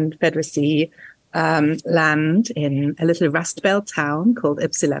Fires Confederacy land in a little Rust Belt town called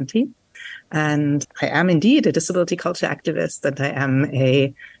Ypsilanti. And I am indeed a disability culture activist, and I am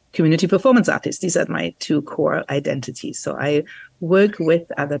a community performance artist. These are my 2 core identities. So I work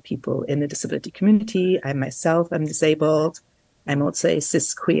with other people in the disability community. I myself am disabled. I'm also a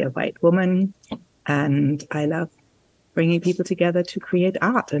cis queer white woman, and I love bringing people together to create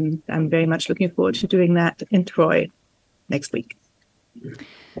art. And I'm very much looking forward to doing that in Troy next week.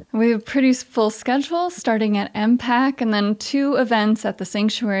 We have a pretty full schedule starting at MPAC and then 2 events at the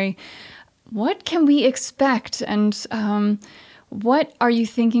Sanctuary. What can we expect, and what are you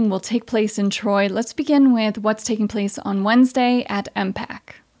thinking will take place in Troy? Let's begin with what's taking place on Wednesday at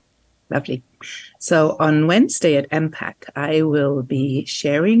MPAC. Lovely. So on Wednesday at MPAC, I will be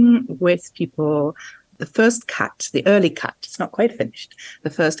sharing with people the first cut, the early cut, it's not quite finished, the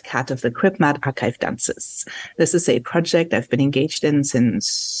first cut of the Crip-Mat Archive Dances. This is a project I've been engaged in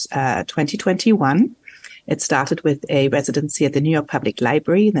since 2021. It started with a residency at the New York Public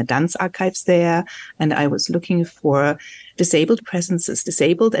Library in the dance archives there, and I was looking for disabled presences,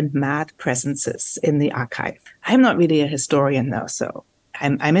 disabled and mad presences in the archive. I'm not really a historian though, so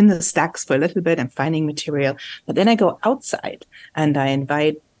I'm in the stacks for a little bit and finding material, but then I go outside and I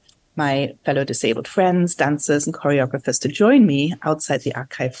invite my fellow disabled friends, dancers, and choreographers to join me outside the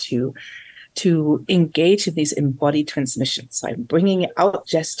archive to engage in these embodied transmissions. So I'm bringing out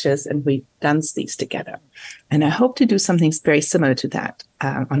gestures and we dance these together. And I hope to do something very similar to that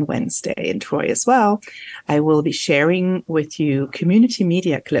on Wednesday in Troy as well. I will be sharing with you community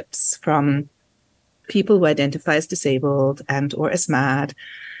media clips from people who identify as disabled and or as mad,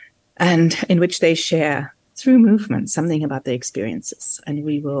 and in which they share through movement something about their experiences. And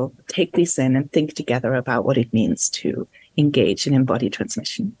we will take these in and think together about what it means to engage in embodied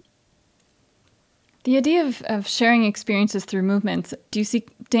transmission. The idea of sharing experiences through movements, do you see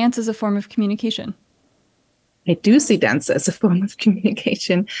dance as a form of communication? I do see dance as a form of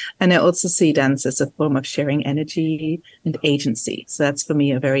communication, and I also see dance as a form of sharing energy and agency. So that's for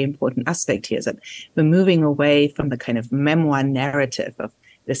me a very important aspect here, is that we're moving away from the kind of memoir narrative of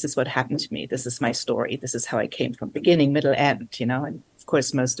this is what happened to me, this is my story, this is how I came from beginning, middle, end, and of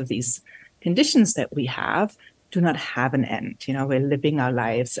course most of these conditions that we have do not have an end. We're living our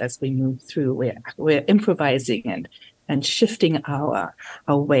lives as we move through. We're improvising and shifting our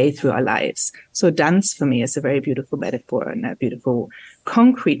way through our lives. So dance for me is a very beautiful metaphor and a beautiful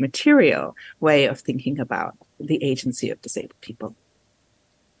concrete material way of thinking about the agency of disabled people.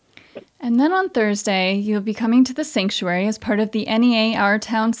 And then on Thursday, you'll be coming to the sanctuary as part of the NEA Our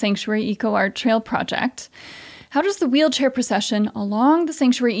Town Sanctuary Eco Art Trail project. How does the wheelchair procession along the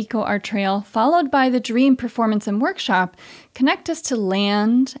Sanctuary Eco Art Trail, followed by the Dream Performance and Workshop, connect us to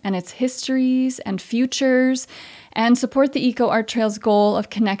land and its histories and futures, and support the Eco Art Trail's goal of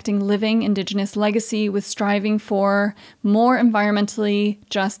connecting living Indigenous legacy with striving for more environmentally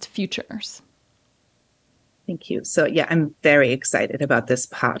just futures? Thank you. So I'm very excited about this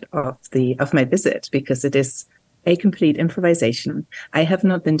part of my visit because it is a complete improvisation. I have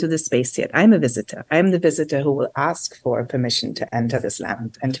not been to this space yet. I'm a visitor. I'm the visitor who will ask for permission to enter this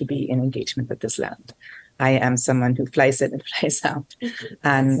land and to be in engagement with this land. I am someone who flies in and flies out.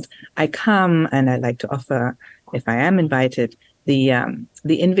 And I come and I like to offer, if I am invited, the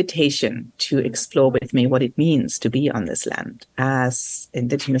invitation to explore with me what it means to be on this land as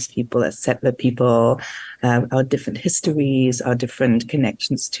Indigenous people, as settler people, our different histories, our different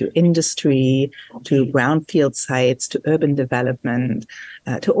connections to industry, to brownfield sites, to urban development,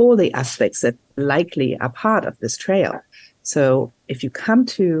 to all the aspects that likely are part of this trail. So if you come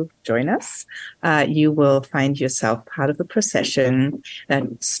to join us, you will find yourself part of a procession that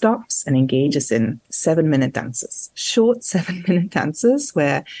stops and engages in 7-minute dances, short 7-minute dances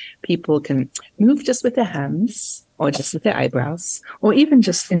where people can move just with their hands or just with their eyebrows or even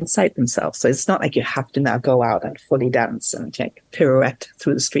just incite themselves. So it's not like you have to now go out and fully dance and pirouette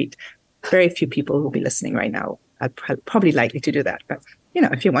through the street. Very few people who will be listening right now are probably likely to do that. But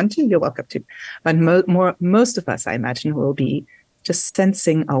if you want to, you're welcome to. But most of us, I imagine, will be just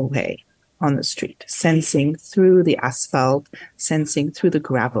sensing our way on the street, sensing through the asphalt, sensing through the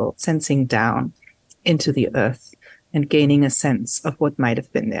gravel, sensing down into the earth and gaining a sense of what might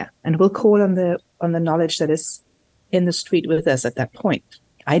have been there. And we'll call on the knowledge that is in the street with us at that point.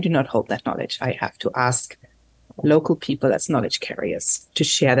 I do not hold that knowledge. I have to ask local people as knowledge carriers to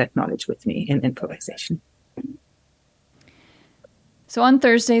share that knowledge with me in improvisation. So on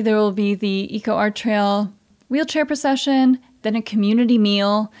Thursday, there will be the Eco Art Trail wheelchair procession, then a community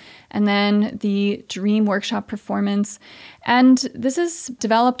meal, and then the Dream Workshop performance. And this is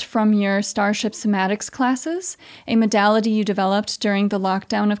developed from your Starship Somatics classes, a modality you developed during the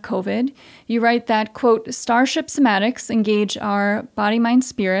lockdown of COVID. You write that, quote, Starship Somatics engage our body, mind,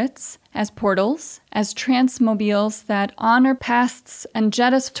 spirits as portals, as transmobiles that honor pasts and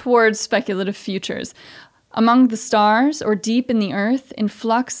jet us towards speculative futures, among the stars or deep in the earth in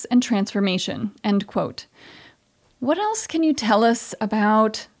flux and transformation, end quote. What else can you tell us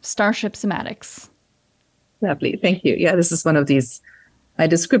about Starship Somatics? Lovely, thank you. Yeah, this is one of these, my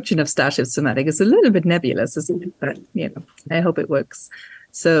description of Starship Somatic is a little bit nebulous, isn't it? But, I hope it works.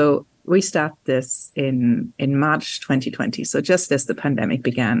 So we started this in March 2020. So just as the pandemic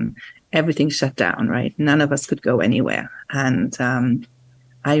began, everything shut down, right? None of us could go anywhere. And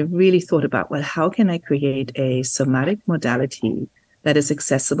I really thought about, how can I create a somatic modality that is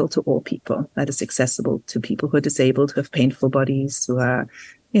accessible to all people, that is accessible to people who are disabled, who have painful bodies, who are,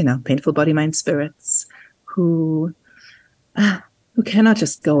 painful body, mind, spirits, who cannot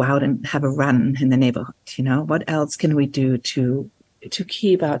just go out and have a run in the neighborhood. What else can we do to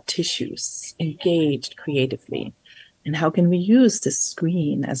keep our tissues engaged creatively? And how can we use the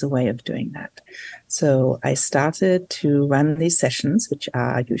screen as a way of doing that? So I started to run these sessions, which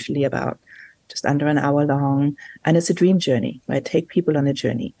are usually about just under an hour long. And it's a dream journey. I take people on a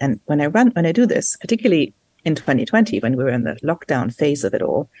journey. And when I do this, particularly in 2020, when we were in the lockdown phase of it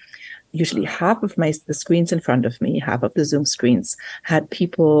all, usually half of the screens in front of me, half of the Zoom screens had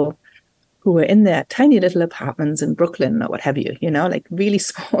people who were in their tiny little apartments in Brooklyn or what have you, like really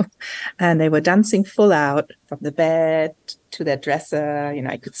small. And they were dancing full out from the bed to their dresser.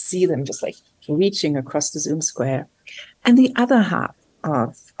 I could see them just like reaching across the Zoom square. And the other half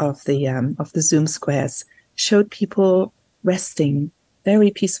of the Zoom squares showed people resting very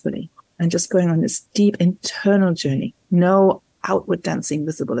peacefully and just going on this deep internal journey. No outward dancing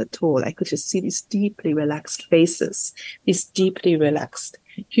visible at all. I could just see these deeply relaxed faces, these deeply relaxed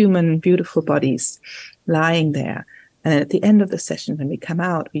human, beautiful bodies lying there. And at the end of the session, when we come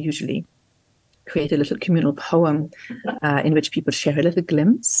out, we usually create a little communal poem in which people share a little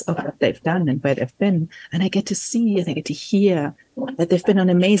glimpse of what they've done and where they've been. And I get to see and I get to hear that they've been on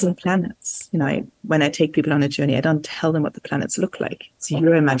amazing planets. When I take people on a journey, I don't tell them what the planets look like. It's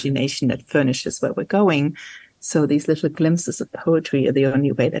your imagination that furnishes where we're going. So these little glimpses of poetry are the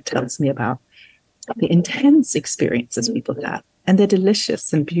only way that tells me about the intense experiences people have. And they're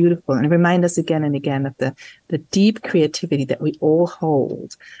delicious and beautiful and remind us again and again of the deep creativity that we all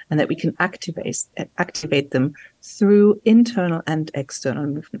hold and that we can activate them through internal and external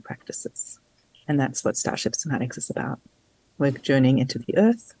movement practices. And that's what Starship Somatics is about. We're journeying into the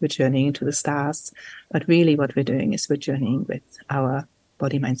earth, we're journeying into the stars, but really what we're doing is we're journeying with our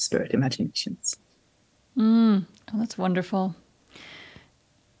body, mind, spirit imaginations. Oh, that's wonderful.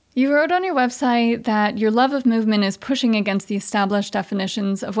 You wrote on your website that your love of movement is pushing against the established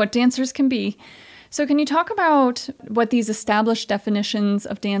definitions of what dancers can be. So can you talk about what these established definitions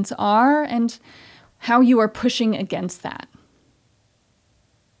of dance are and how you are pushing against that?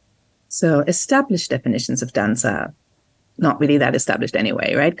 So established definitions of dance are not really that established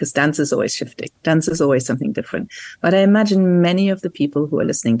anyway, right? Because dance is always shifting. Dance is always something different. But I imagine many of the people who are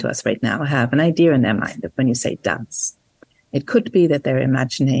listening to us right now have an idea in their mind of when you say dance. It could be that they're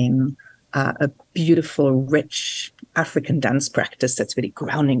imagining a beautiful, rich African dance practice that's really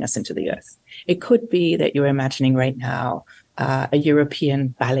grounding us into the earth. It could be that you're imagining right now a European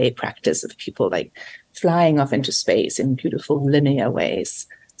ballet practice of people like flying off into space in beautiful linear ways.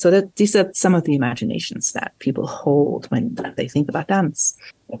 So that these are some of the imaginations that people hold when they think about dance.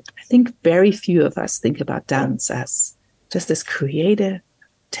 I think very few of us think about dance as just this creative,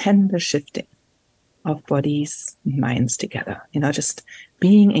 tender shifting of bodies and minds together, just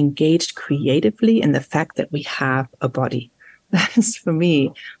being engaged creatively in the fact that we have a body. That is, for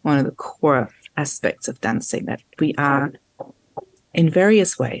me, one of the core aspects of dancing, that we are in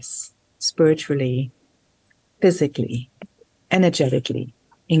various ways, spiritually, physically, energetically,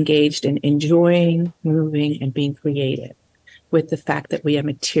 engaged in enjoying, moving, and being creative with the fact that we are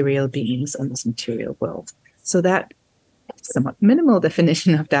material beings on this material world. So that somewhat minimal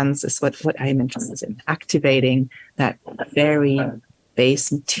definition of dance is what I'm interested in, activating that very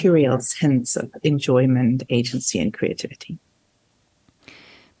base material sense of enjoyment, agency, and creativity.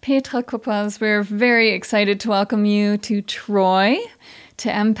 Petra Kuppers, we're very excited to welcome you to Troy, to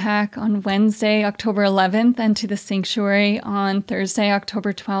MPAC on Wednesday, October 11th, and to the Sanctuary on Thursday,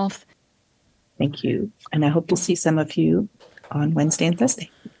 October 12th. Thank you. And I hope to see some of you on Wednesday and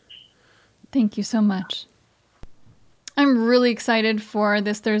Thursday. Thank you so much. I'm really excited for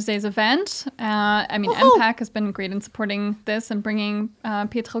this Thursday's event. MPAC has been great in supporting this and bringing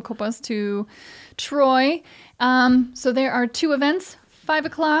Petra Kuppers to Troy. So there are two events. 5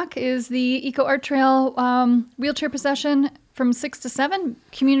 o'clock is the Eco Art Trail wheelchair procession from 6 to 7,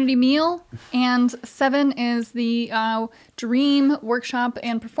 community meal, and 7 is the Dream workshop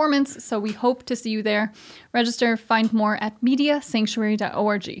and performance. So we hope to see you there. Register, find more at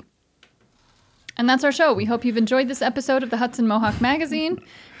mediasanctuary.org. And that's our show. We hope you've enjoyed this episode of the Hudson Mohawk Magazine.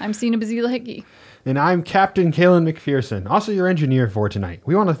 I'm Sina Bazila-Hickey. And I'm Captain Kaylin McPherson, also your engineer for tonight.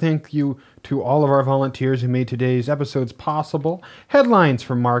 We want to thank you to all of our volunteers who made today's episodes possible. Headlines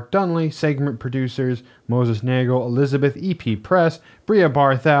from Mark Dunley, segment producers Moses Nagel, Elizabeth E.P. Press, Brea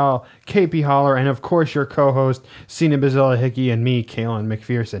Barthel, KP Holler, and of course your co-host Sina Bazila-Hickey and me, Kaylin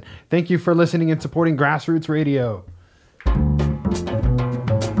McPherson. Thank you for listening and supporting Grassroots Radio.